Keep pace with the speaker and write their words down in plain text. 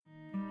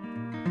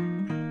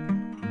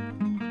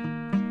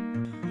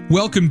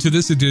Welcome to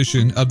this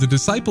edition of the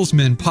Disciples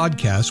Men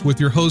podcast with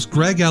your hosts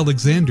Greg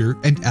Alexander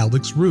and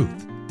Alex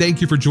Ruth. Thank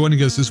you for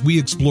joining us as we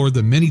explore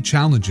the many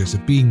challenges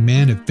of being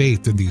man of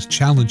faith in these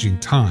challenging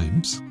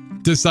times.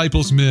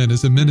 Disciples Men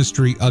is a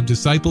ministry of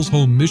Disciples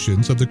Home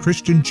Missions of the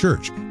Christian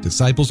Church,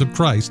 Disciples of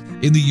Christ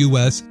in the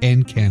U.S.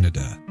 and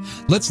Canada.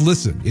 Let's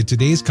listen in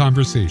today's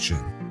conversation.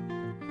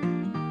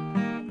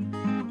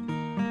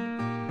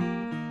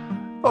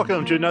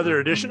 Welcome to another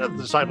edition of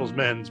the Disciples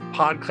Men's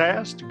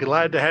podcast.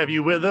 Glad to have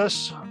you with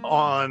us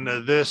on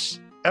this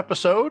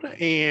episode.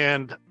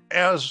 And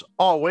as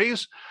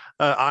always,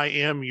 I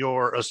am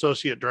your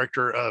Associate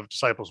Director of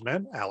Disciples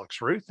Men,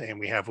 Alex Ruth, and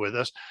we have with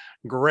us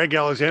Greg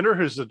Alexander,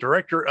 who's the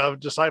Director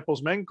of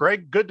Disciples Men.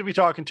 Greg, good to be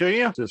talking to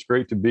you. It's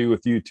great to be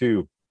with you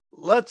too.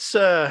 Let's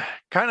kind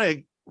of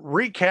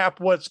recap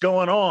what's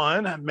going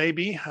on,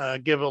 maybe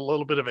give a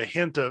little bit of a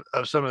hint of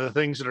some of the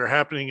things that are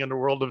happening in the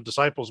world of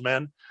Disciples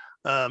Men.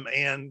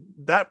 And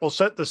that will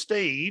set the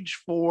stage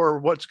for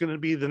what's going to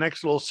be the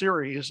next little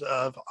series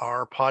of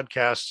our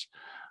podcasts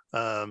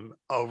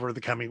over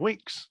the coming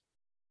weeks.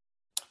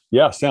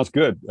 Yeah, sounds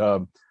good.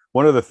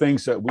 One of the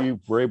things that we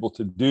were able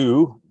to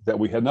do that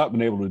we had not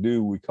been able to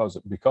do because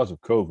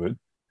of COVID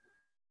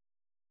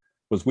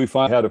was we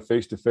finally had a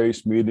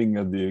face-to-face meeting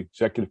of the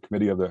executive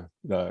committee of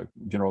the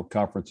General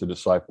Conference of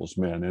Disciples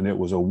Men. And it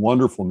was a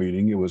wonderful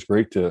meeting. It was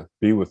great to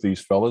be with these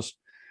fellas.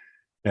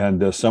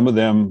 And some of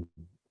them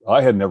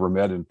I had never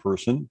met in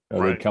person.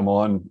 Right. They'd come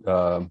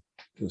on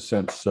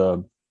since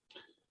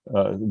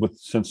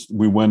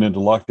we went into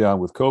lockdown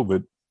with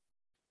COVID,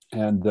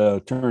 and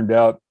turned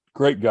out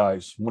great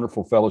guys,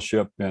 wonderful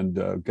fellowship,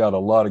 and got a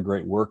lot of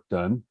great work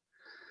done.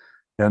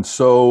 And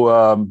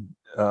so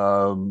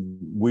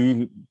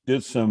we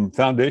did some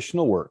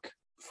foundational work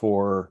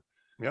for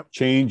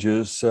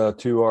changes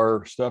to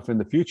our stuff in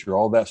the future.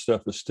 All that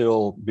stuff is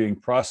still being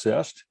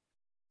processed.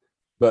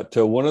 But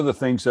one of the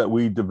things that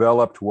we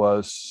developed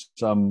was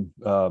some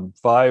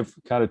 5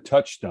 kind of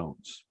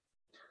touchstones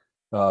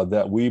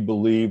that we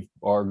believe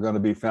are going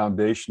to be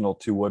foundational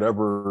to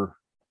whatever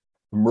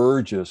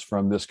emerges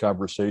from this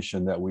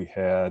conversation that we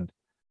had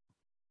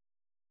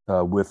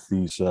with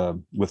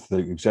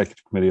the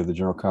executive committee of the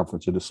General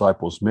Conference of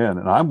Disciples Men.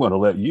 And I'm going to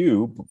let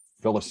you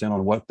fill us in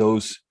on what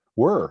those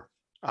were.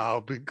 I'll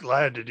be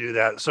glad to do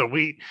that. So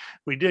we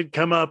did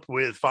come up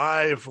with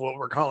 5 what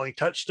we're calling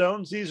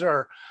touchstones. These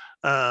are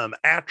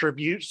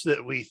attributes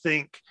that we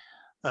think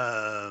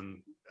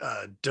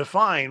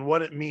define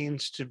what it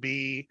means to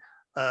be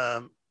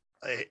a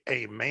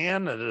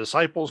man, a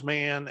disciples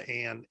man,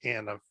 and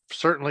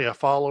certainly a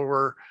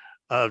follower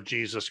of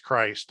Jesus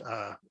Christ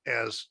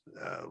as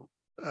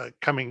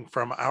coming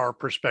from our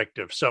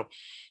perspective. So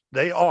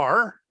they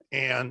are,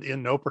 and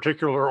in no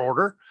particular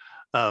order,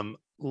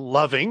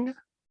 loving.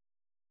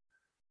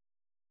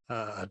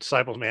 A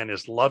disciples man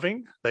is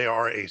loving. They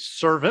are a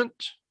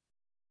servant.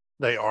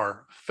 They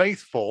are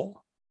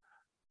faithful,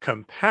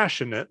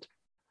 compassionate,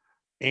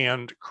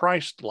 and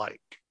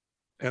Christ-like.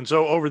 And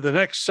so over the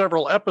next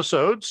several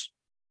episodes,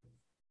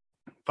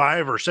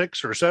 5 or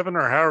 6 or 7,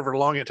 or however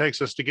long it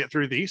takes us to get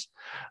through these,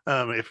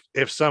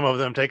 if some of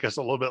them take us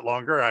a little bit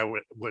longer, I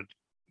would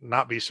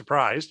not be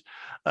surprised.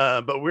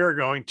 But we're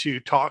going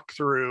to talk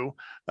through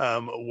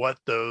what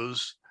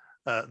those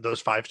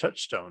 5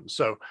 touchstones.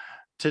 So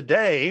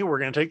today, we're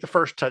going to take the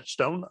first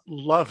touchstone,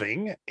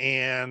 loving,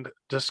 and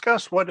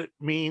discuss what it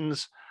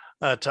means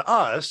to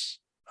us,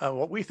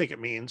 what we think it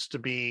means to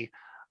be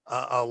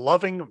a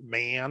loving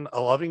man,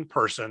 a loving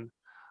person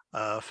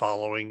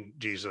following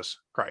Jesus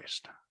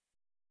Christ.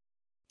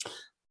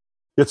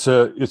 It's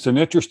an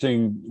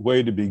interesting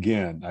way to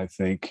begin, I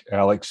think,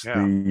 Alex. Yeah.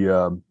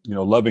 The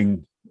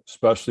loving,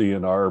 especially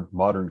in our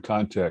modern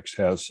context,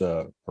 has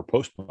or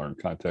postmodern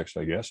context,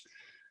 I guess.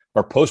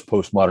 Our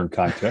postmodern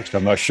context.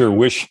 I'm not sure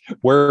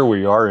where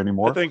we are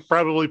anymore. I think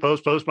probably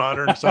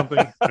postmodern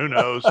something. Who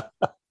knows?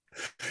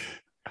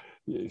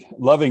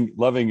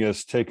 Loving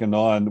has taken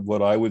on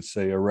what I would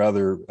say a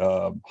rather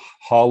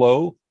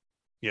hollow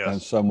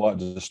and somewhat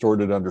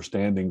distorted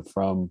understanding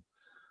from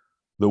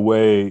the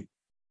way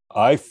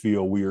I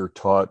feel we are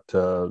taught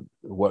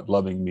what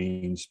loving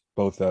means,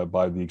 both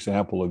by the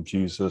example of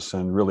Jesus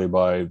and really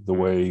by the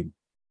way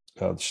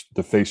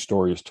the faith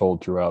story is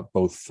told throughout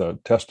both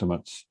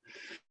testaments.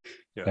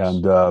 Yes.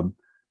 And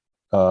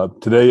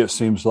today it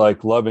seems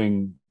like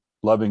loving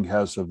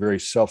has a very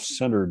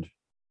self-centered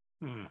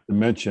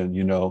dimension.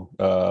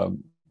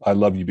 I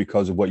love you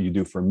because of what you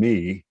do for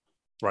me,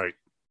 right?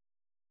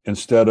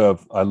 Instead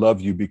of I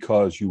love you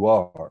because you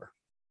are,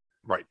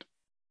 right.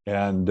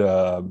 And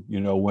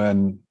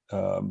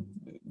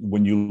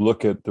when you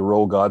look at the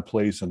role God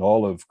plays in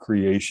all of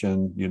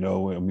creation,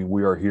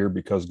 we are here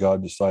because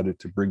God decided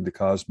to bring the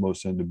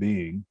cosmos into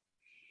being.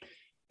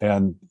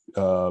 And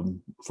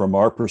from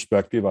our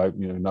perspective,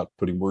 not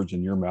putting words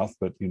in your mouth,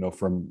 but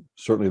from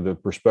certainly the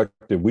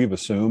perspective we've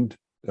assumed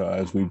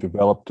as we've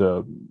developed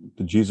the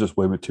Jesus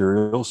Way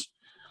materials,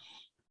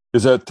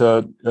 is that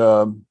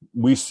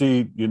we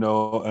see an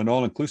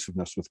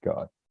all-inclusiveness with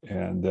God,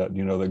 and that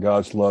that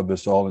God's love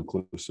is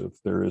all-inclusive.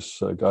 There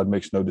is God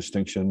makes no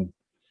distinction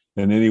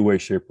in any way,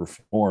 shape, or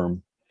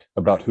form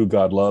about who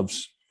God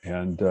loves.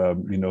 And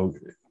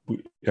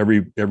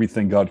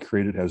everything God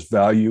created has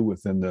value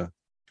within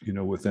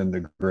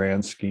the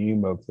grand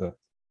scheme of the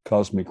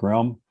cosmic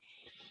realm.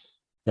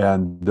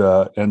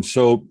 And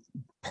so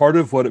part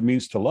of what it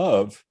means to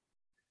love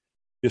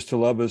is to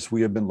love as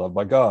we have been loved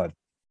by God.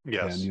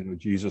 Yes. And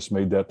Jesus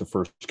made that the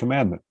first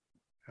commandment.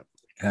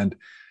 And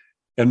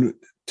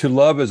to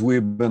love as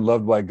we've been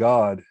loved by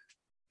God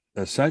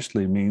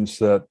essentially means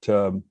that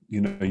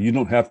you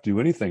don't have to do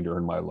anything to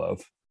earn my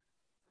love.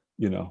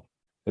 I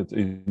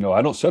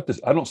don't set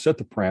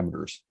the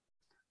parameters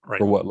Right.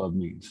 for what love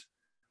means.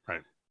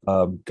 Right.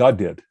 God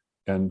did,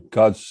 and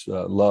God's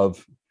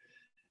love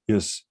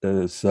is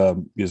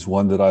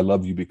one that I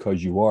love you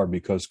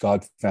because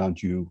God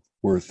found you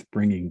worth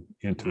bringing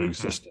into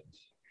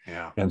existence.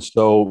 Yeah. And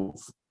so,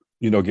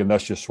 again,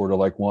 that's just sort of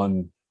like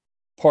one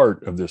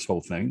part of this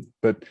whole thing.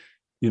 But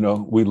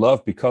we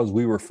love because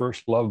we were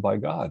first loved by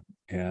God,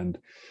 and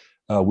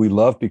we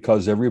love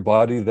because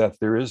everybody that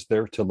there is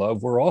there to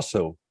love, we're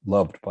also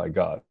loved by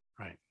God.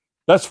 Right.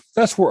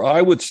 That's where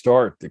I would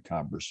start the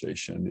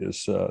conversation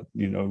is,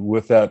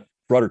 with that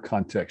broader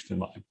context in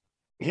mind.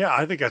 Yeah,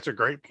 I think that's a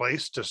great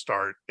place to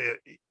start.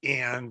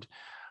 And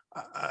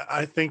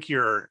I think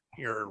you're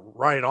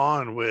right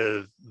on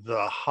with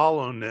the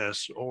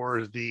hollowness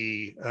or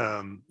the,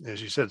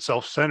 as you said,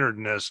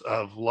 self-centeredness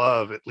of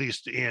love, at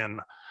least in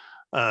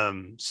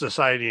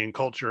society and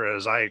culture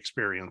as I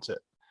experience it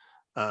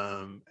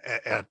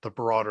at the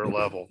broader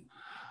level.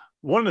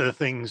 One of the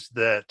things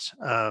that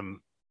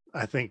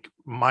I think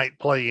might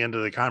play into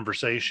the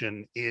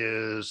conversation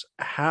is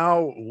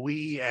how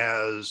we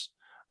as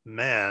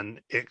men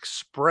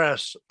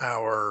express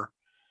our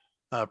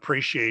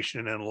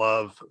appreciation and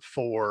love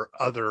for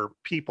other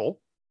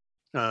people.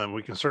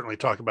 We can certainly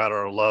talk about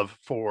our love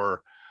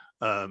for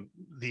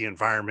the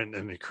environment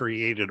and the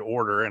created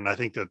order, and I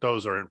think that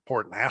those are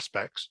important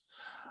aspects.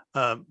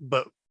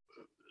 But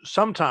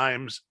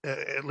sometimes,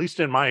 at least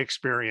in my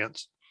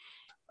experience,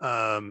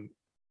 when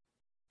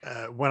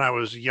I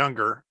was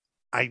younger,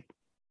 I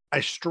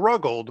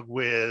struggled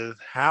with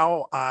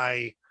how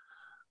I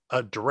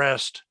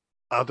addressed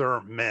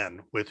other men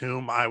with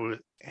whom I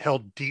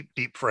held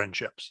deep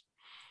friendships.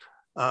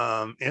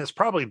 And it's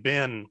probably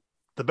been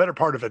the better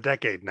part of a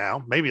decade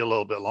now, maybe a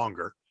little bit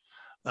longer,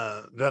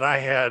 that I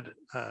had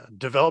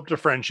developed a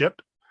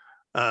friendship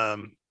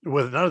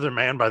with another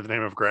man by the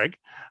name of Greg.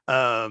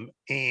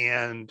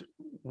 And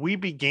we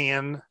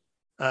began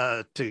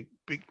to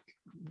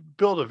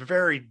build a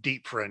very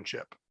deep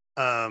friendship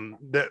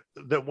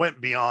that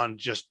went beyond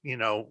just,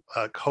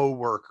 a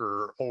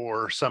coworker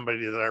or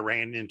somebody that I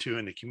ran into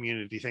in the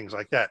community, things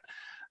like that.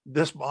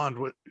 This bond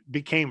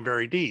became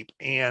very deep,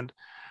 and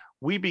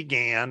we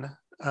began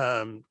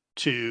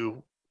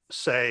to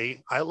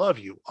say, I love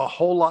you a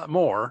whole lot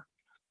more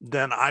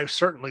than I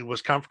certainly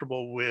was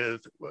comfortable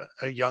with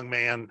a young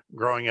man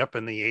growing up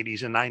in the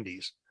 80s and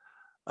 90s.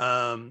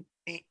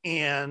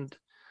 And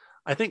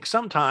I think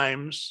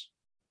sometimes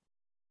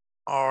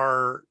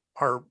our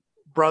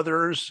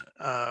brothers,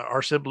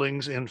 our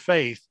siblings in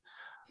faith,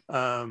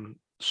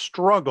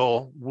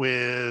 struggle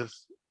with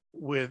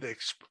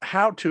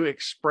how to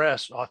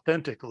express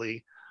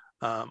authentically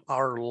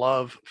our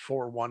love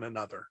for one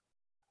another.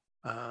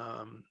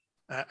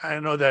 I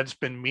know that's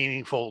been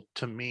meaningful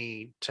to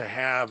me to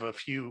have a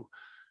few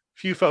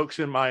folks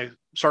in my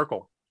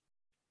circle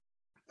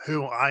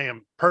who I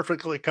am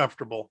perfectly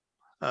comfortable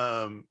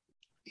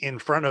in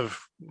front of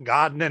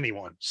God and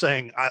anyone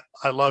saying,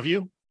 I love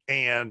you,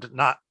 and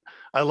not,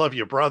 I love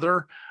you,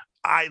 brother.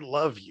 I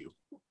love you,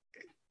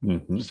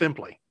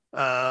 simply.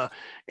 And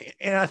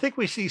I think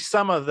we see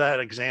some of that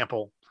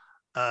example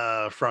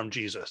from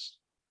Jesus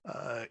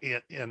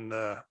in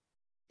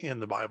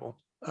the Bible.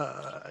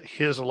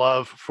 His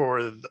love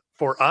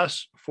for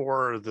us,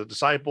 for the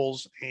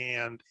disciples,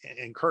 and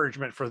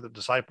encouragement for the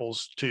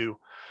disciples to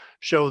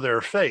show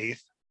their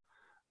faith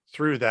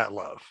through that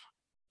love.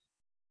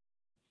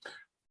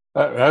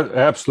 I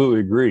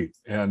absolutely agree.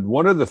 And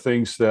one of the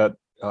things that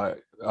I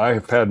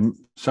have had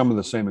some of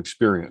the same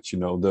experience,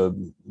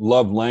 the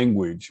love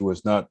language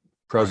was not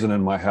present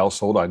in my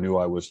household. I knew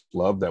I was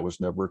loved. That was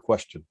never a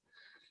question.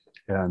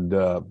 And,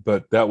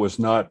 but that was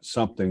not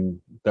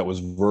something that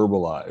was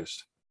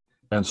verbalized.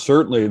 And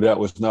certainly that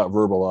was not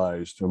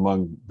verbalized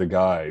among the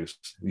guys,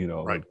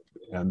 Right.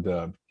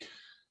 And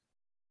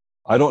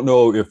I don't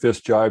know if this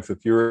jives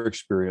with your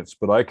experience,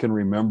 but I can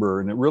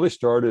remember, and it really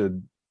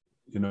started,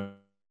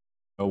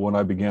 when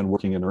I began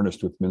working in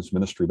earnest with men's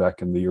ministry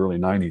back in the early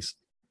 90s.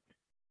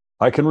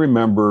 I can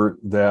remember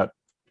that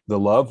the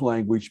love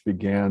language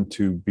began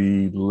to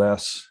be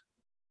less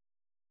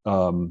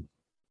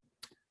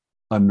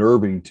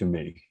unnerving to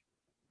me.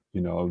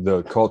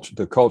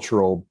 The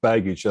cultural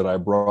baggage that I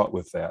brought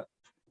with that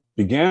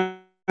began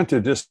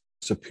to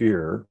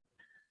disappear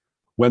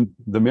when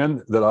the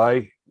men that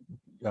I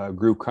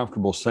grew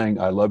comfortable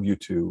saying I love you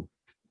to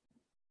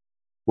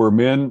were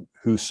men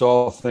who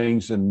saw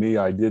things in me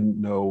I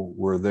didn't know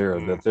were there,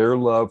 that their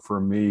love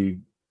for me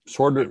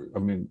sort of, I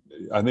mean,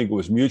 I think it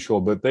was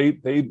mutual, but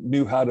they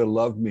knew how to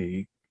love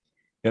me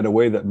in a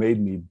way that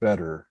made me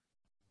better,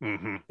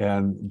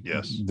 and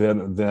Yes,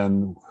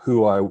 than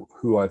who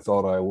I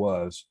thought I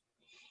was.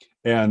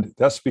 And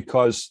that's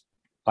because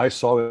I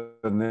saw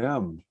in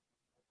them,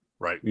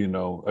 right,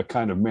 a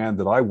kind of man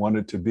that I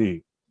wanted to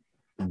be.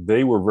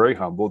 They were very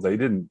humble.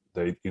 Again,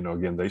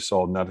 they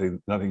saw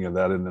nothing of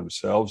that in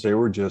themselves. They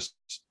were just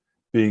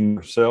being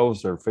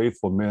themselves. They're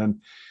faithful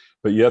men,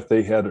 but yet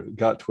they had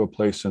got to a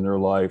place in their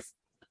life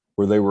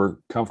where they were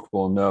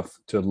comfortable enough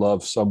to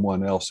love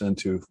someone else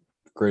into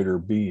greater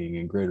being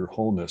and greater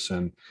wholeness.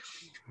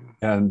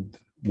 And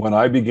when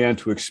I began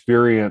to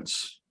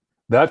experience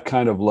that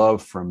kind of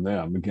love from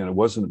them, again, it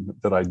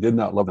wasn't that I did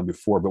not love them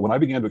before, but when I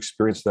began to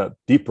experience that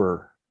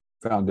deeper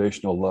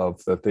foundational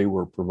love that they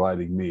were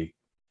providing me,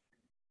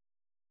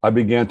 I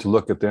began to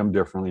look at them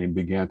differently and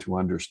began to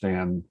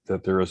understand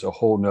that there is a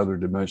whole nother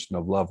dimension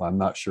of love I'm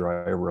not sure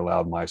I ever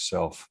allowed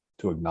myself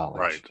to acknowledge.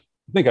 right,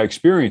 I think I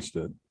experienced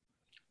it.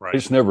 I right.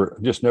 just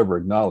never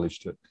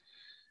acknowledged it.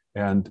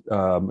 And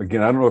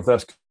again, I don't know if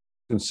that's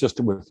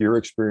consistent with your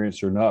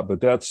experience or not,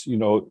 but that's,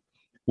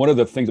 one of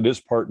the things that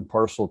is part and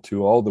parcel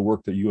to all the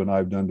work that you and I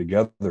have done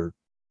together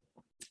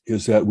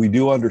is that we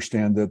do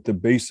understand that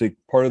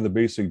part of the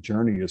basic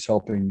journey is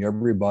helping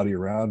everybody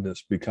around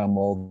us become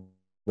all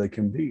they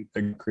can be,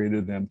 they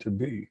created them to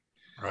be.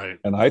 Right.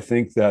 And I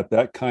think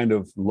that kind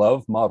of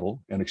love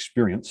model and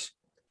experience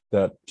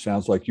that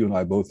sounds like you and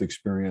I both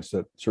experienced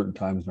at certain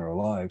times in our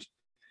lives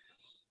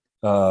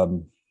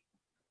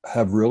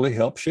have really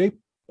helped shape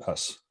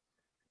us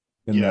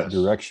in that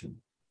direction.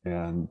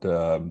 And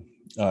I'm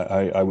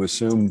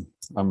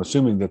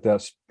assuming that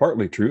that's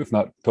partly true, if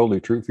not totally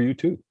true for you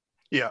too.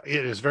 Yeah,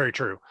 it is very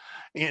true.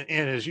 And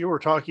as you were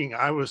talking,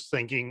 I was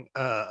thinking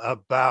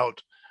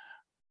about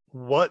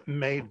what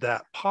made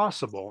that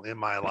possible in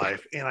my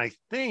life. And I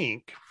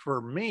think for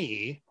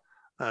me,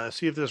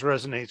 see if this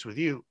resonates with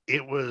you,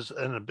 it was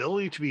an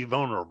ability to be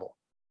vulnerable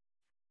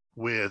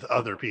with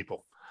other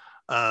people.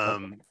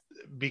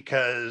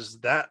 Because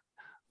that,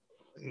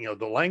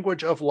 the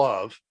language of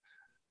love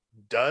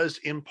does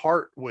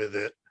impart with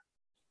it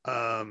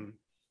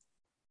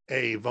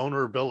a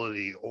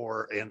vulnerability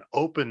or an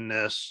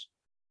openness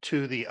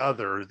to the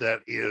other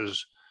that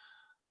is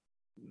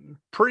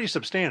pretty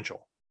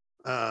substantial.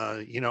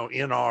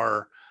 In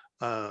our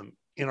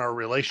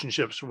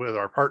relationships with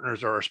our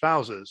partners or our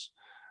spouses,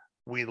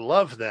 we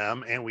love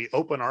them and we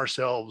open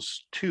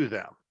ourselves to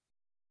them,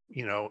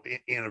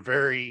 in a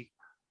very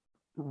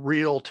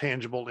real,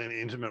 tangible, and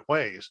intimate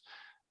ways.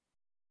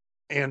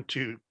 And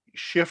to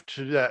shift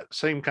to that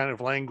same kind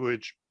of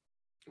language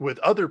with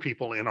other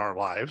people in our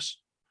lives,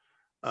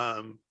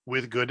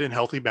 with good and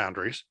healthy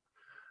boundaries,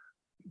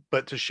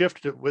 but to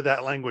shift it with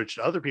that language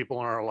to other people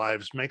in our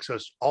lives makes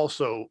us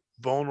also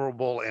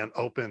vulnerable and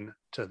open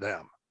to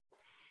them.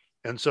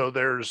 And so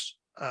there's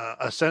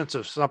a sense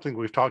of something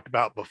we've talked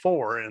about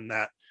before, and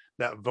that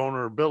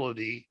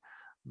vulnerability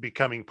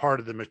becoming part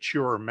of the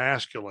mature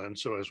masculine.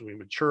 So as we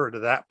mature to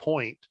that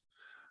point,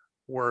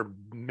 we're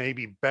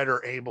maybe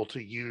better able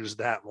to use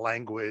that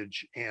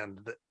language and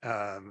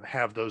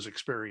have those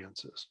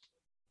experiences.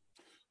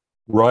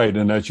 Right.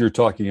 And as you're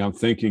talking, I'm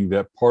thinking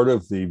that part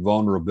of the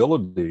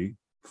vulnerability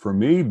for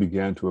me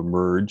began to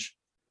emerge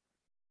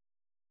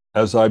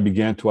as I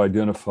began to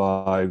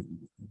identify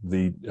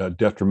the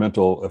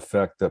detrimental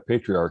effect that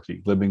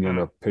patriarchy, living in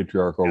a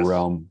patriarchal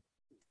realm,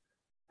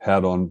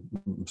 had on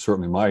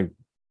certainly my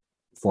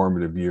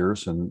formative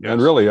years and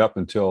really up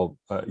until,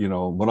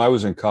 when I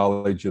was in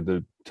college,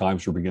 the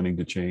times were beginning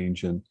to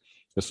change. And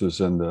this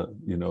was in the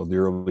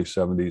early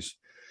 70s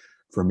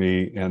for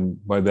me.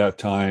 And by that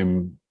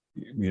time,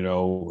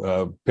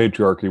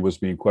 patriarchy was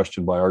being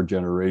questioned by our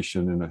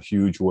generation in a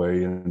huge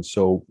way. And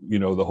so,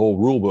 the whole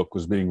rule book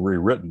was being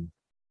rewritten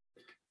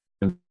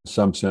in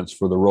some sense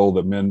for the role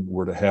that men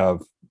were to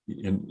have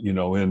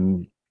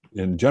in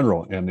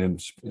general and in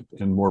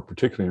more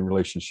particularly in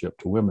relationship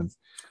to women.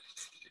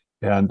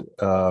 And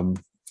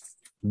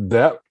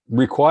that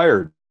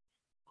required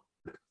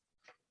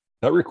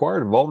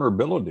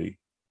vulnerability,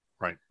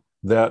 right,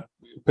 that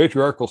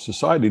patriarchal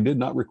society did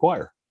not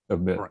require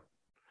of men. Right.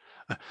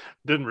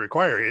 Didn't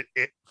require it.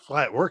 It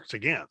flat works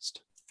against.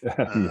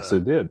 Yes,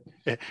 it did.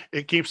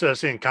 It keeps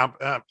us in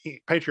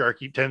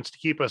patriarchy tends to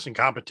keep us in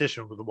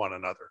competition with one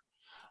another.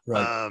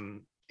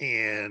 Right.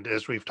 And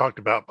as we've talked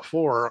about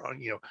before,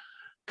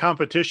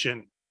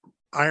 competition,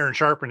 iron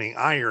sharpening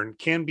iron,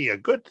 can be a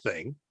good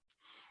thing,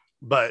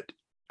 but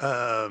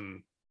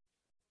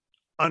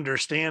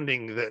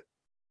understanding that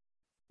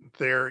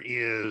there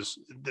is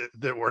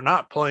that we're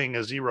not playing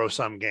a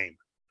zero-sum game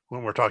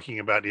when we're talking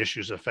about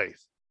issues of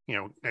faith.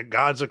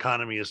 God's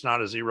economy is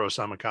not a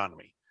zero-sum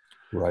economy.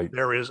 Right.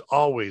 There is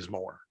always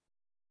more.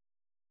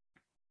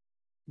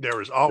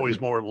 There is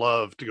always more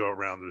love to go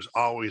around. There's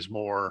always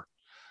more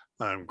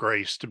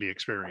grace to be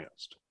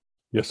experienced.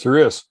 Yes, there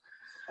is.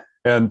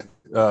 And,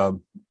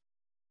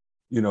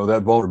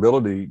 that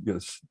vulnerability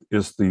is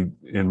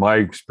in my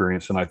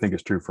experience, and I think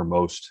it's true for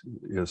most,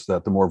 is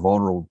that the more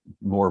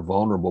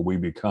vulnerable we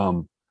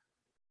become,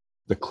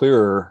 the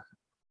clearer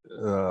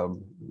the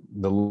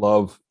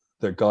love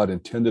that God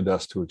intended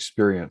us to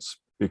experience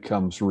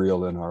becomes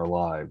real in our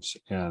lives,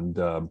 and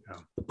the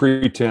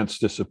pretense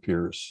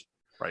disappears.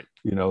 Right.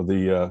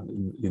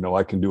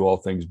 I can do all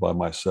things by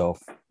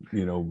myself.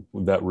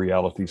 That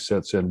reality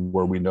sets in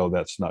where we know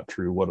that's not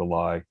true. What a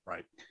lie.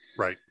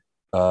 Right.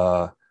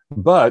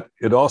 But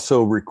it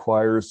also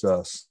requires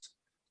us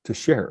to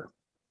share.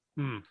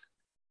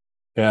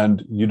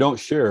 And you don't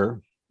share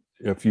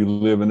if you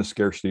live in a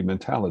scarcity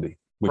mentality,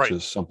 which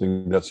is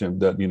something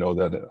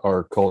that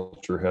our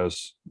culture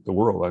has, the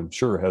world, I'm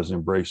sure, has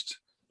embraced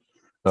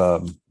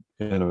in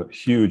a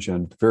huge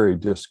and very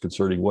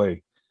disconcerting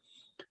way.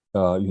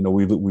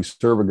 We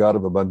serve a God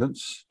of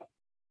abundance.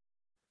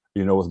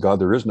 With God,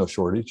 there is no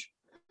shortage.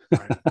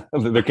 Right.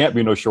 There can't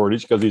be no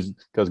shortage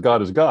because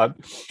God is God.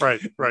 Right.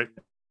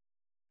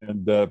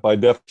 And by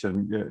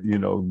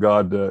definition,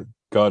 God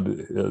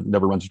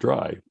never runs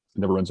dry,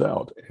 never runs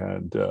out,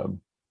 and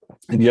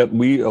yet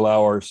we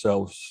allow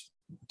ourselves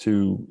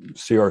to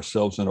see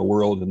ourselves in a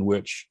world in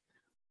which,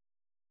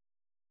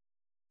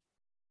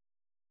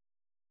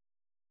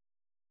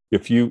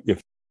 it's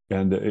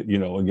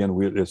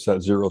that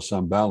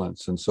zero-sum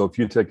balance. And so if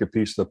you take a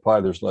piece of the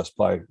pie, there's less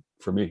pie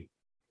for me.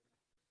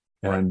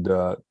 And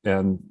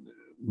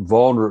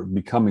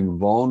becoming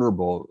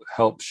vulnerable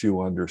helps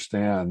you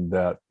understand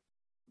that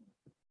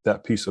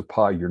piece of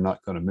pie you're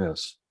not going to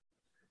miss.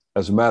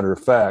 As a matter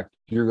of fact,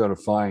 you're going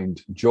to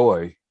find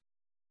joy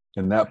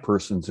in that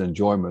person's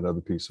enjoyment of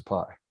the piece of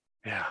pie.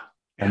 Yeah.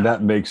 And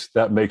that makes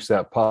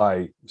that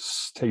pie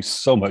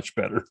taste so much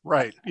better.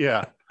 Right.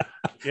 Yeah.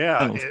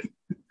 Yeah.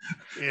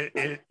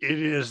 It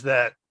is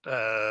that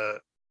the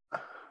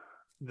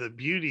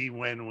beauty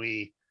when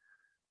we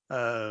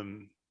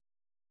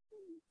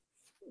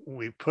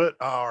put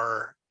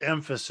our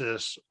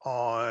emphasis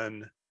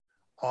on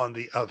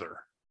the other,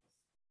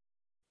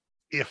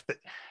 if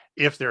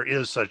there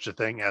is such a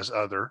thing as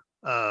other,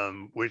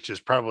 which is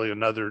probably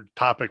another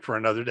topic for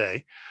another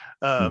day.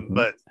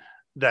 But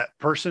that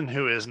person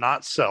who is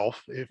not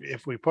self,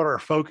 if we put our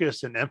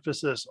focus and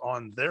emphasis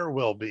on their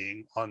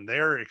well-being, on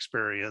their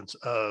experience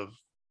of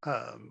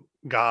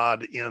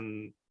God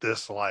in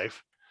this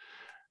life,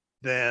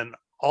 then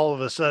all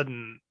of a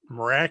sudden,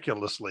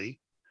 miraculously,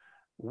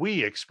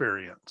 we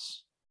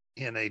experience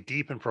in a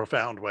deep and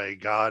profound way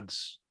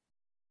God's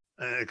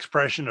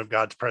expression of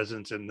God's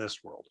presence in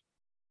this world.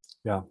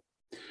 Yeah.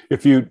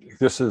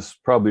 This is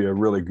probably a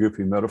really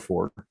goofy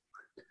metaphor,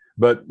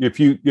 but if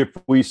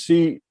we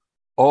see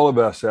all of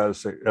us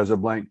as a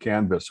blank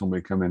canvas when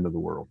we come into the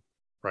world,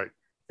 right,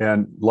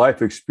 and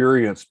life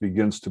experience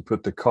begins to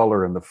put the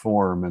color and the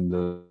form and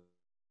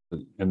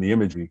the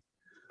imagery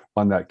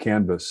on that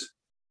canvas,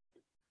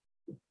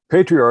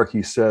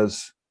 patriarchy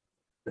says,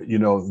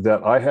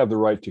 that I have the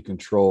right to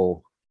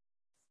control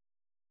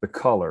the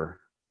color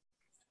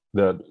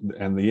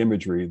and the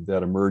imagery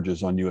that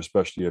emerges on you,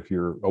 especially if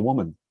you're a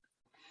woman.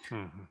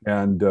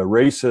 And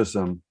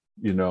racism,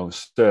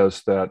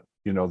 says that,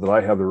 that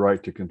I have the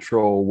right to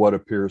control what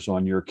appears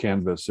on your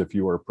canvas if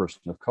you are a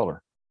person of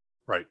color.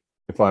 Right.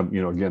 If I'm,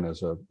 again,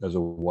 as a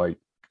white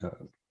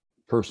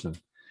person.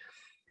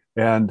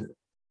 And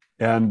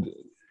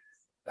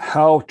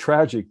how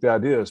tragic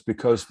that is,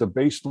 because the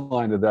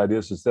baseline of that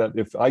is that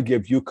if I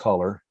give you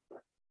color,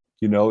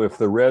 if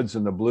the reds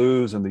and the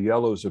blues and the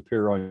yellows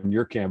appear on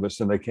your canvas,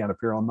 then they can't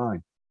appear on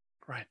mine.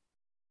 Right.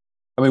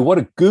 I mean, what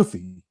a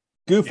goofy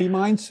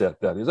mindset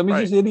that is. I mean,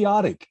 it's just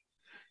idiotic.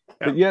 Yeah.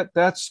 But yet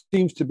that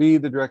seems to be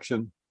the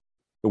direction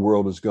the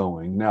world is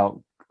going.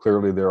 Now,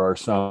 clearly there are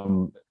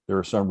some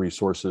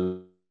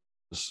resources,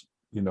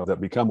 that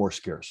become more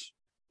scarce.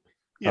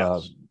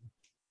 Yes.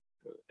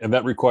 And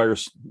that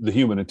requires the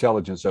human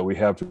intelligence that we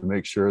have to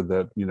make sure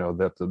that,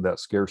 that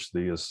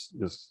scarcity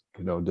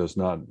does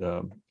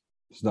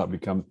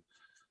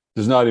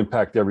not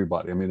impact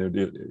everybody. I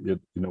mean,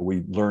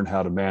 we learn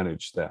how to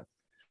manage that.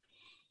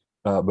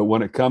 But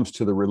when it comes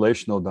to the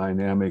relational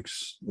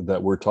dynamics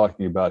that we're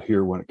talking about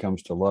here, when it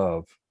comes to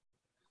love,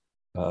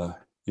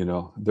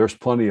 there's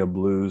plenty of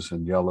blues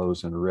and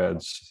yellows and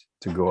reds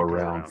to go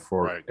around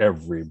for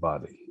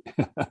everybody.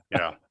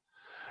 Yeah.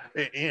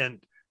 And,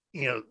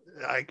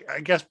 I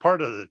guess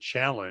part of the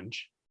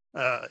challenge,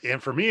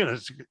 and for me,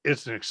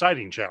 it's an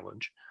exciting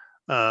challenge.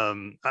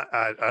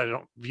 I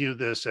don't view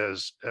this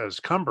as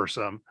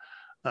cumbersome.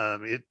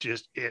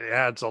 It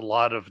adds a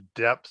lot of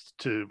depth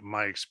to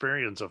my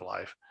experience of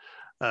life.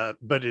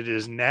 But it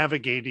is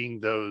navigating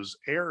those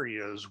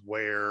areas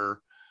where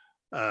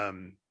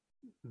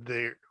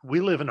we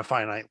live in a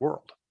finite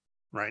world,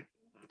 right?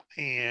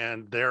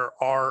 And there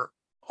are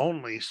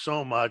only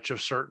so much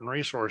of certain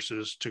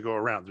resources to go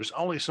around. There's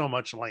only so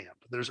much land.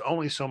 There's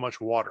only so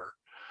much water.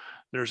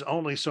 There's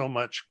only so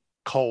much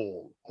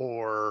coal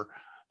or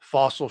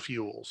fossil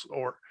fuels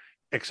or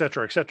et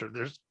cetera, et cetera.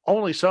 There's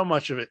only so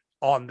much of it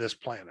on this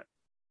planet.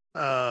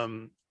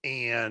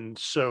 And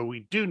so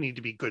we do need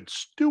to be good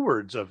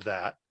stewards of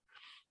that.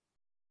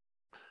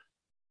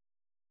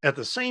 At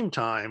the same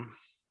time,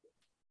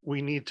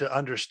 we need to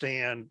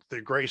understand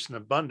the grace and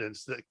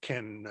abundance that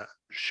can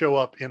show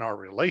up in our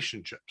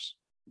relationships,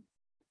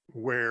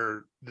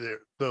 where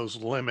those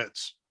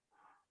limits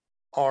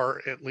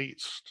are at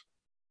least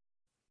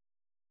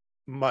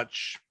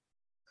much,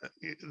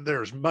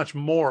 there's much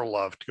more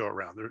love to go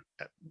around there,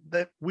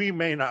 that we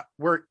may not,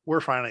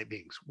 we're finite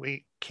beings,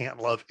 we can't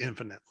love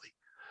infinitely,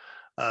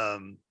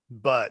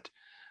 but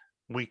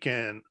we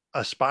can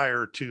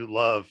aspire to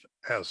love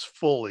as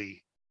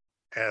fully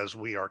as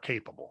we are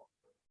capable.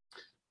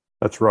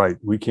 That's right.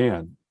 We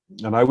can.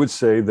 And I would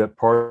say that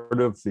part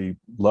of the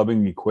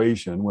loving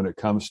equation when it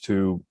comes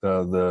to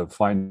the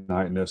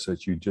finiteness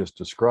that you just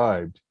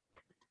described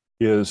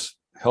is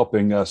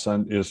helping us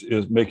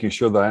is making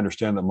sure that I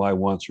understand that my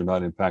wants are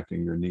not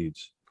impacting your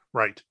needs.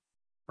 Right.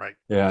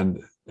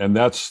 And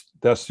that's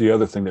the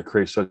other thing that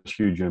creates such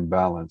huge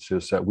imbalance,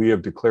 is that we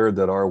have declared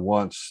that our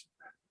wants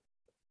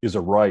is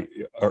a right.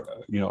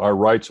 Our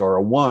rights are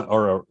a want,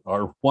 or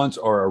our wants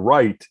are a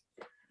right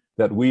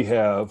that we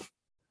have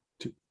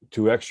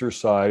to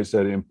exercise,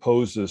 that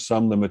imposes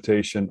some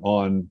limitation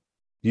on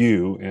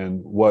you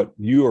and what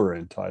you are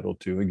entitled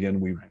to.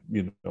 Again,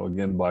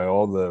 again, by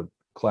all the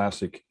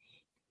classic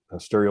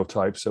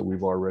stereotypes that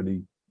we've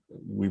already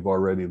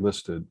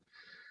listed.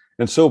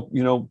 And so,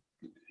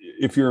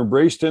 if you're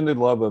embraced in the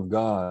love of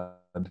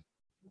God,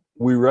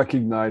 we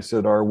recognize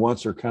that our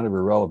wants are kind of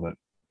irrelevant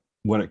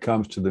when it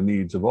comes to the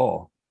needs of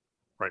all.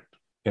 Right.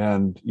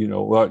 And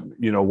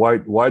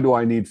why do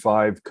I need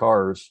 5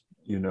 cars,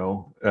 and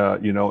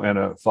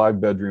a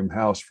 5-bedroom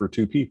house for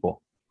 2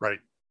 people? Right.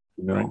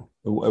 Right.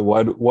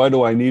 Why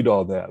do I need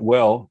all that?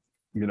 Well,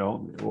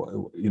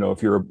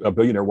 if you're a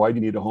billionaire, why do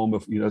you need a home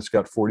if it's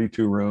got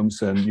 42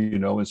 rooms and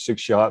and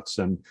 6 yachts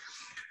and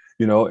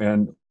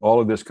and all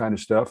of this kind of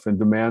stuff, and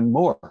demand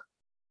more?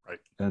 Right.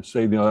 And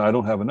say, I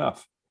don't have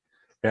enough.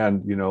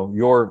 And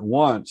your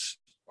wants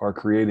are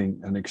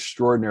creating an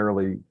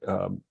extraordinarily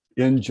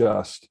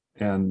unjust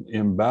and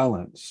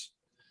imbalance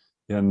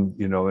in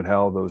in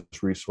how those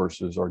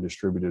resources are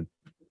distributed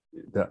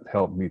that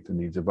help meet the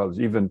needs of others.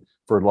 Even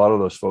for a lot of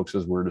those folks,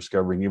 as we're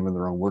discovering, even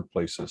their own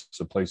workplaces,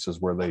 the places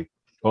where they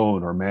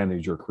own or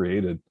manage or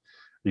created,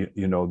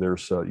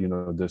 there's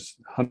this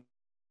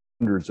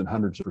hundreds and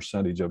hundreds of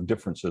percentage of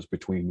differences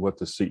between what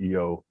the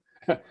CEO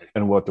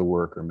and what the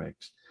worker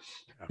makes.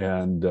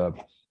 And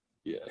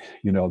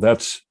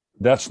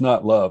that's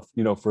not love,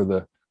 for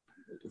the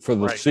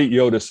right.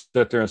 CEO to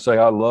sit there and say,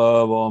 I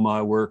love all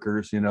my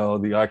workers,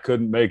 I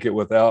couldn't make it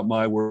without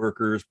my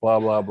workers, blah,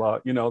 blah, blah.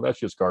 That's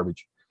just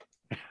garbage.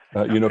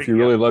 If you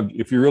really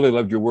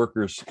loved your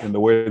workers in the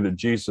way that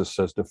Jesus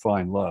says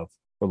define love,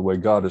 or the way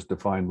God has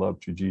defined love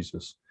to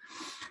Jesus,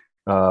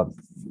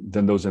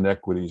 then those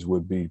inequities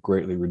would be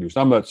greatly reduced.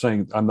 I'm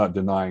not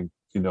denying,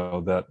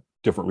 that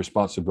different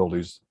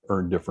responsibilities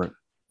earn different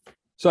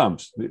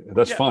sums.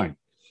 That's fine.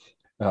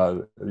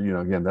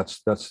 Again,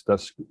 that's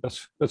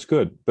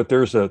good. But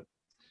there is a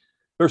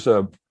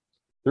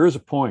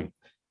point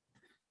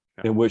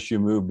in which you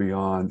move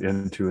beyond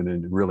into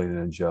really an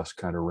unjust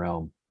kind of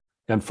realm,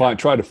 and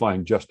try to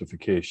find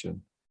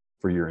justification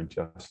for your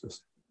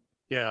injustice.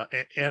 Yeah,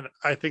 and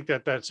I think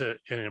that's an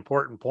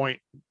important point,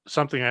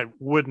 something I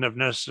wouldn't have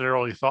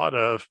necessarily thought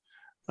of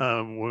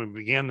when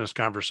we began this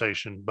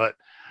conversation, but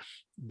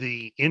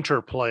the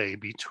interplay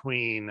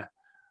between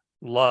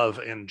love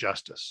and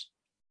justice.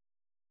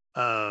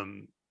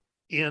 In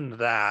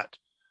that,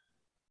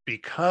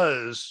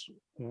 because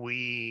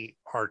we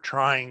are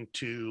trying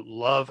to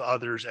love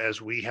others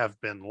as we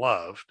have been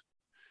loved,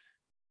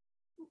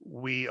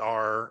 we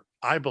are,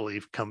 I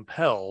believe,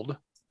 compelled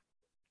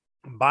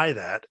by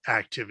that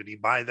activity,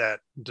 by that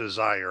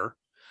desire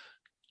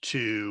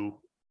to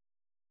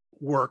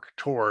work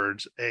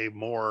towards a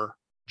more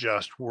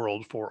just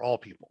world for all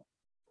people.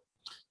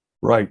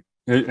 Right.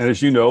 And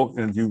as you know,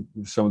 and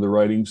some of the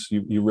writings,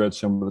 you read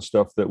some of the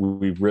stuff that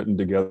we've written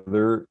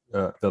together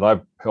that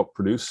I've helped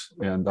produce.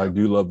 And I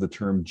do love the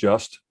term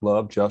just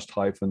love,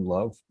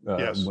 just-love,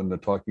 yes. when they're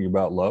talking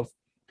about love,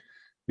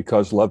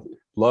 because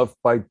love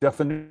by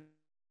definition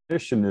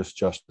is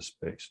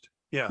justice-based.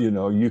 Yeah.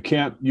 You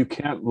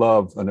can't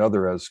love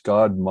another as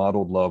God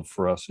modeled love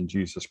for us in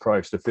Jesus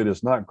Christ if it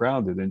is not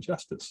grounded in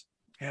justice.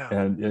 Yeah.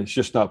 And it's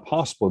just not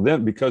possible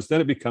because then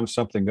it becomes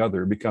something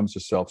other. It becomes a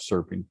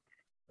self-serving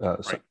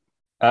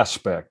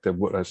aspect of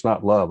what it's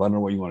not love. I don't know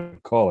what you want to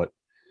call it,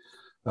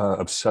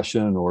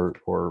 obsession or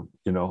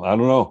I don't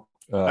know.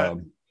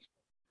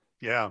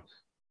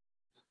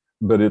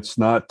 But it's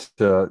not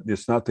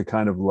the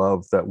kind of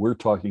love that we're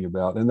talking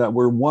about, and that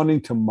we're wanting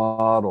to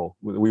model.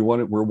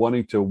 We're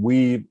wanting to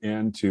weave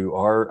into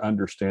our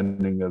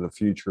understanding of the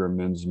future of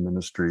men's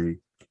ministry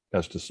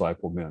as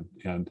disciple men.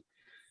 And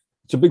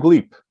it's a big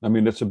leap. I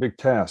mean, it's a big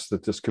task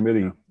that this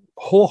committee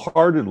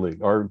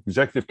our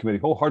executive committee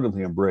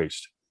wholeheartedly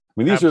embraced. I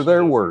mean, these Absolutely. are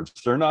their words;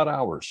 they're not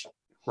ours.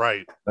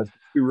 Right. Let's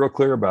be real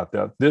clear about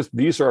that.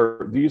 These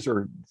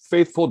are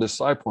faithful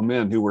disciple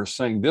men who were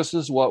saying, "This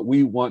is what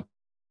we want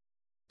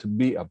to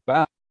be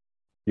about,"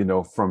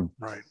 from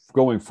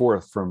going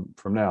forth from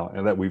now,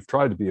 and that we've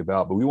tried to be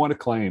about, but we want to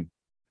claim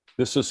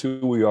This is who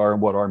we are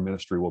and what our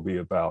ministry will be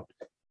about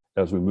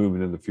as we move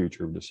into the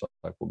future of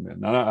disciple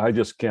men. And I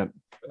just can't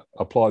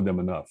applaud them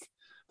enough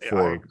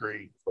I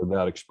agree. for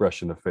that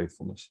expression of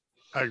faithfulness.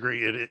 I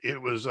agree.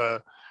 It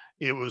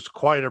was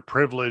quite a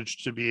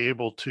privilege to be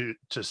able to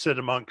sit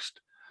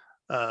amongst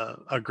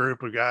a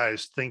group of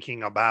guys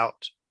thinking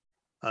about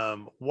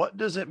what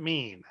does it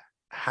mean?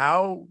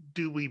 How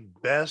do we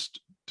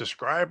best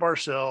describe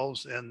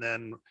ourselves? And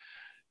then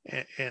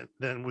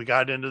we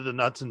got into the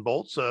nuts and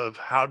bolts of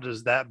how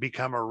does that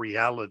become a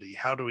reality?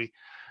 How do we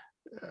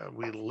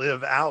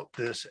live out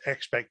this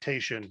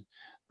expectation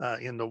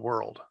in the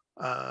world?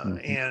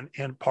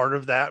 And part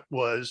of that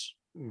was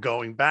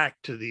going back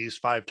to these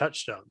 5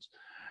 touchstones.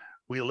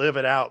 We live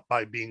it out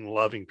by being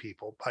loving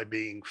people, by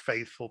being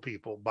faithful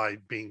people, by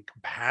being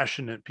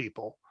compassionate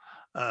people,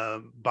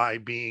 by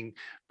being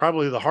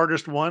probably the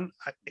hardest one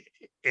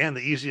and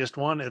the easiest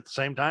one at the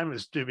same time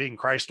is to being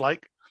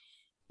Christ-like,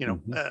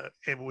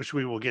 which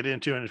we will get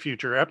into in a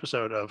future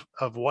episode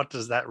of what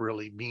does that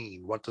really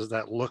mean? What does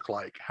that look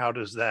like? How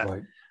does that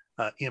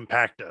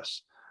impact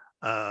us?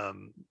 I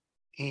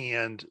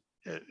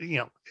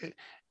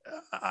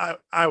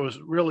was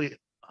really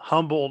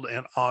humbled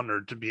and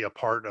honored to be a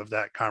part of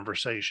that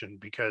conversation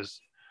because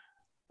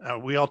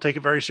we all take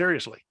it very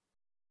seriously.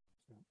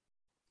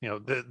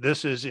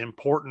 This is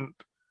important.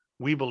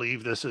 We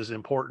believe this is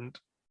important,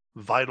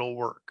 vital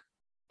work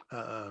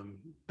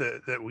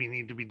that we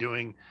need to be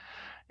doing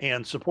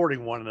and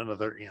supporting one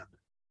another in.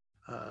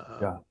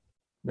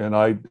 And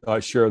I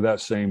share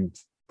that same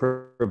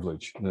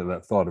privilege,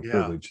 that thought of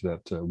privilege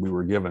that we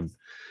were given.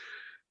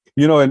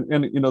 And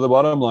the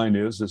bottom line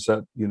is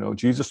that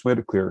Jesus made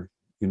it clear.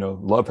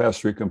 Love has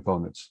 3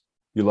 components.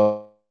 You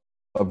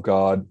love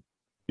God,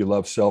 you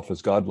love self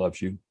as God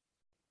loves you,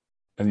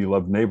 and you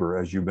love neighbor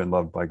as you've been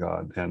loved by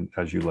God and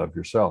as you love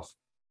yourself.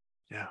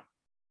 Yeah.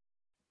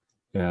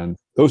 And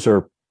those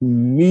are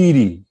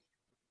meaty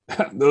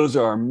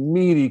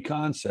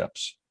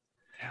concepts.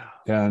 Yeah.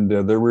 And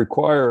they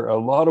require a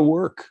lot of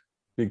work,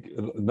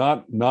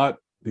 not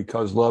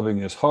because loving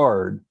is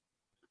hard,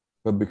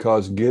 but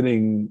because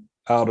getting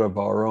out of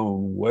our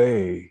own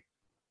way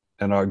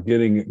and our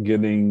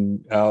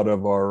getting out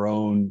of our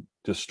own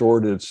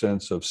distorted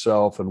sense of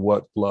self and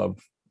what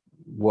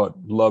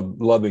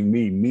loving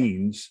me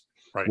means,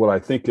 what I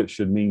think it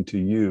should mean to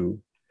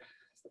you,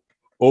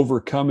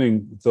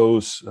 overcoming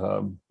those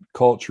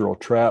cultural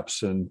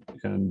traps and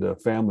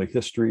family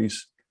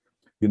histories,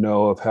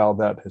 of how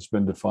that has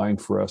been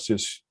defined for us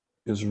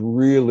is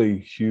really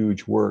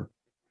huge work.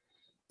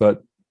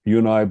 But you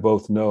and I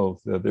both know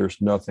that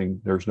there's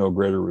no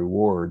greater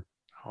reward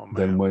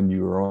than when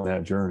you are on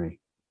that journey.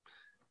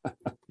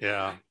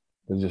 Yeah.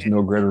 There's just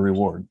no greater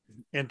reward.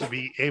 And to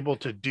be able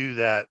to do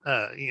that,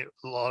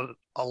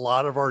 a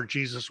lot of our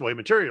Jesus Way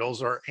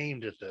materials are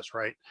aimed at this,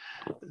 right?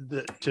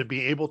 To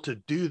be able to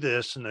do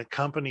this in the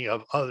company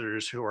of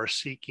others who are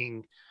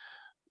seeking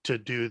to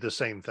do the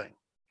same thing.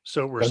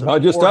 So we're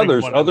not just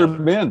others, other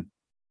men.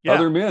 Yeah.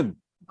 Other men.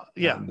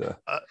 Yeah. And,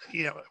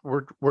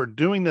 we're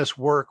doing this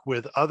work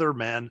with other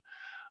men,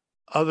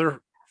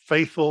 other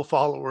faithful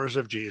followers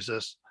of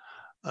Jesus,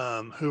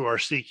 who are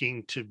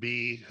seeking to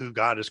be who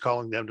God is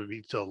calling them to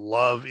be, to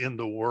love in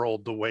the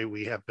world the way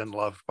we have been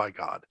loved by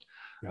God.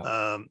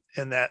 Yeah.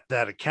 And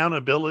that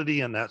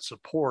accountability and that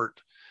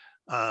support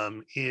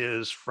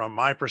is, from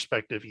my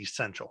perspective,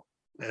 essential.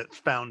 It's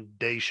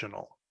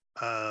foundational.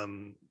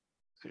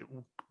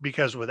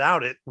 Because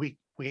without it,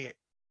 it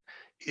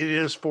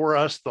is for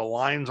us the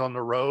lines on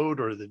the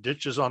road or the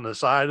ditches on the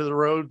side of the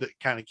road that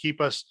kind of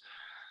keep us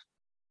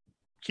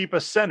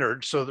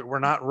centered so that we're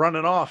not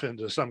running off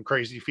into some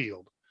crazy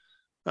field.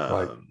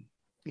 It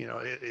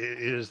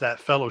is that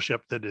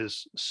fellowship that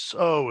is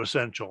so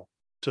essential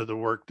to the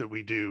work that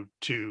we do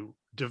to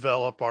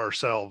develop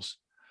ourselves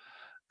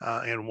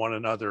and one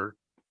another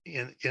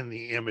in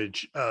the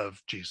image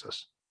of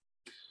Jesus.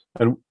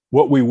 And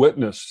what we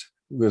witnessed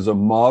is a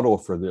model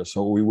for this.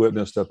 What we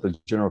witnessed at the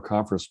General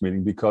Conference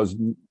meeting, because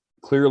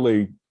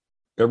clearly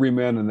every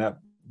man in that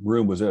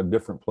room was at a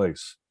different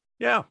place.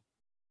 Yeah.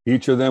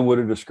 Each of them would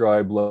have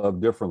described love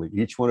differently.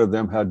 Each one of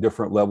them had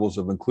different levels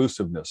of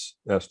inclusiveness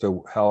as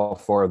to how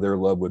far their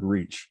love would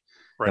reach.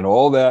 Right. And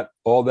all that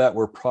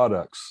were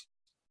products,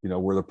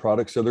 were the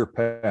products of their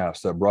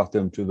past that brought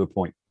them to the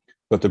point.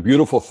 But the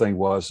beautiful thing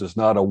is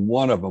not a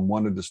one of them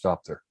wanted to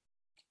stop there.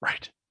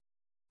 Right.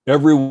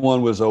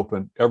 Everyone was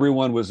open.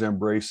 Everyone was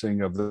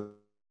embracing of the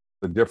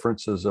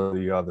differences of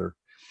the other,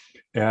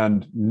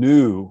 and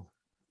knew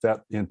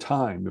that in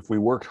time, if we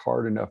worked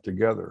hard enough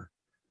together,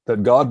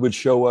 that God would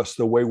show us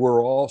the way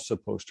we're all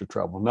supposed to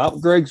travel. Not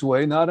Greg's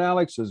way, not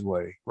Alex's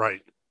way.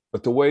 Right.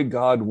 But the way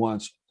God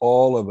wants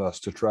all of us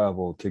to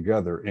travel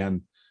together.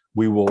 And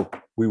we will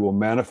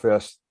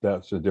manifest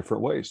that in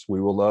different ways.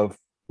 We will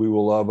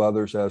love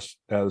others as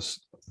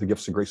the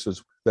gifts and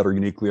graces that are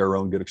uniquely our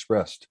own get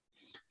expressed.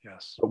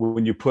 Yes. But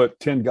when you put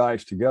 10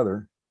 guys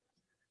together,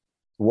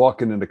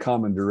 walking in a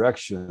common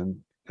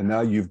direction, and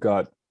now you've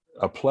got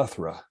a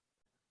plethora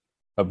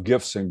of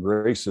gifts and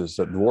graces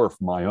that dwarf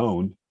my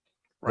own,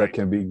 that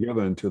can be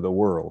given to the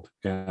world.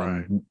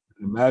 And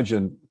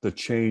imagine the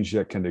change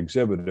that can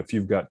exhibit if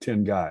you've got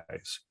 10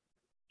 guys,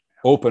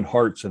 open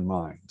hearts and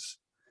minds,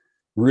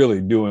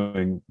 really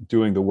doing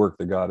the work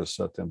that God has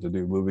set them to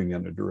do, moving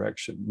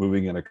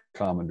in a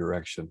common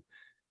direction,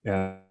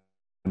 and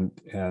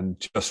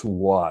just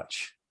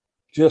watch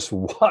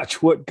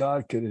what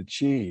God can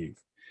achieve,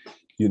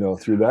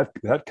 through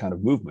that kind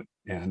of movement.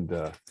 And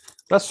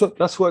that's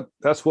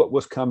what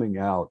was coming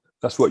out.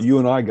 That's what you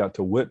and I got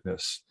to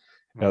witness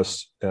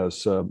as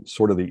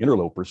sort of the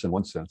interlopers, in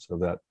one sense,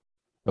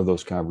 of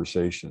those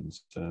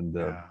conversations. And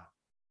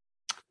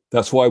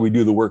that's why we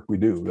do the work we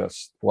do.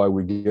 That's why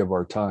we give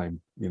our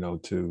time, to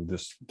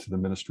the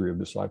ministry of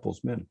Disciples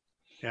Men.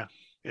 Yeah,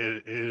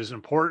 it is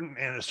important,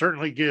 and it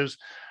certainly gives.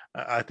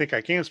 I think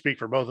I can speak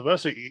for both of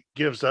us. It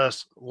gives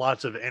us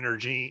lots of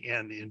energy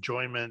and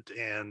enjoyment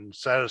and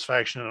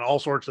satisfaction and all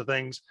sorts of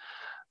things,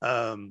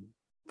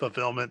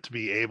 fulfillment, to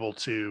be able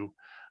to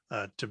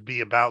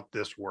be about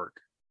this work,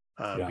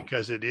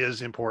 because it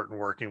is important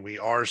work, and we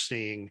are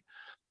seeing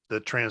the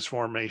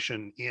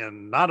transformation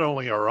in not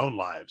only our own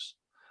lives,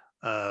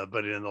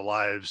 but in the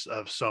lives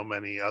of so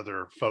many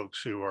other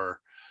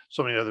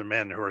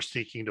men who are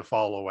seeking to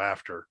follow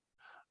after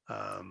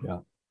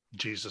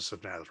Jesus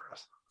of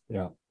Nazareth.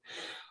 Yeah.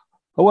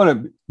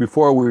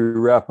 Before we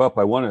wrap up,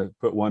 I want to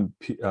put one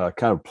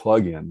kind of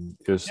plug in,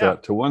 is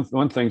that to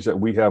one things that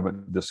we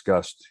haven't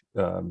discussed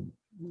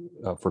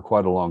for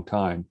quite a long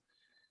time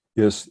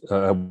is,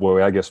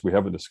 I guess we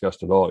haven't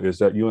discussed at all, is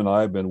that you and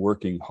I have been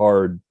working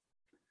hard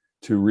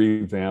to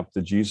revamp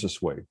the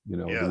Jesus Way.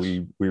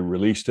 We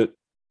released it,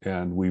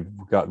 and we've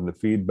gotten the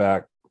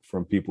feedback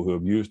from people who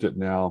have used it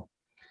now.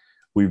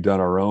 We've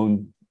done our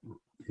own,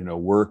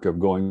 work of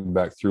going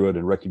back through it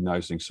and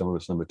recognizing some of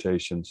its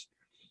limitations,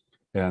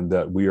 and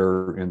that we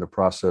are in the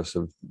process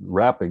of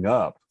wrapping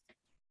up,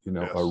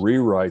 a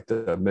rewrite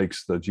that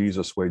makes the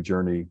Jesus Way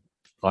journey,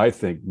 I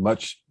think, a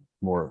much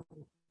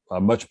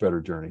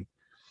better journey.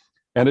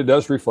 And it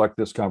does reflect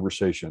this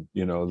conversation.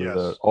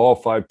 All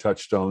 5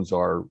 touchstones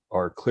are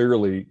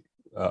clearly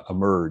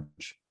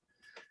emerge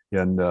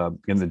in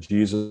the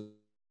Jesus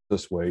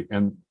Way,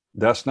 and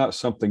that's not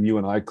something you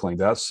and I claim.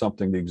 That's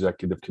something the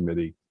executive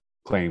committee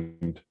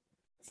claimed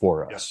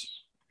for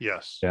us.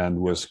 Yes. And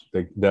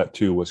that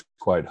too was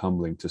quite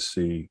humbling to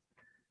see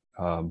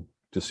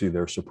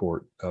their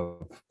support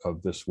of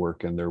this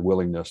work and their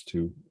willingness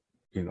to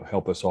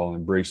help us all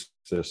embrace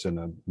this in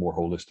a more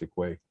holistic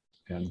way.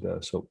 And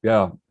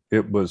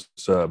it was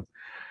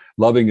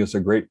loving is a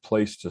great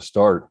place to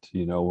start,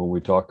 when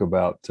we talk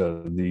about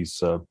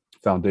these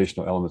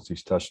foundational elements,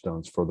 these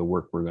touchstones for the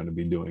work we're going to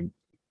be doing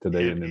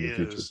today and in the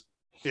future.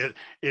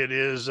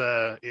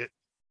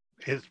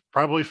 It's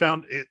probably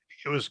found it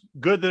was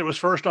good that it was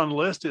first on the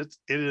list. It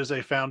is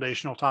a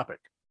foundational topic.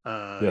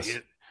 Yes.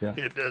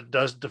 It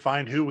does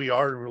define who we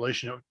are in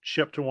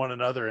relationship to one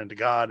another and to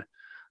God.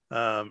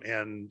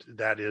 And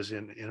that is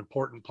an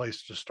important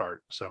place to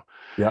start. So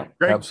yeah,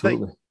 Greg,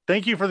 absolutely.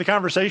 Thank you for the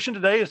conversation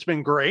today. It's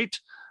been great.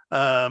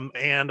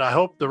 And I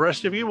hope the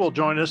rest of you will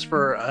join us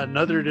for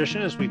another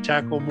edition as we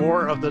tackle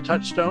more of the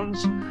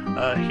touchstones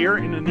here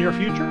in the near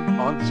future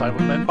on the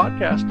Disciples Men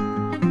podcast.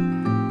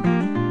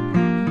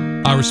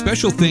 Our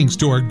special thanks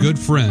to our good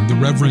friend, the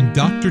Reverend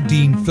Dr.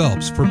 Dean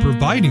Phelps, for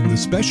providing the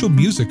special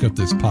music of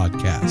this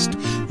podcast.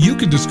 You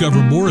can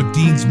discover more of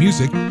Dean's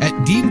music at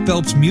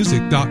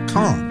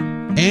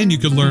deanphelpsmusic.com. And you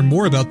can learn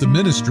more about the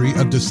ministry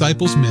of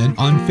Disciples Men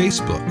on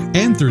Facebook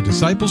and through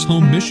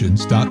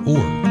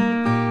discipleshomemissions.org.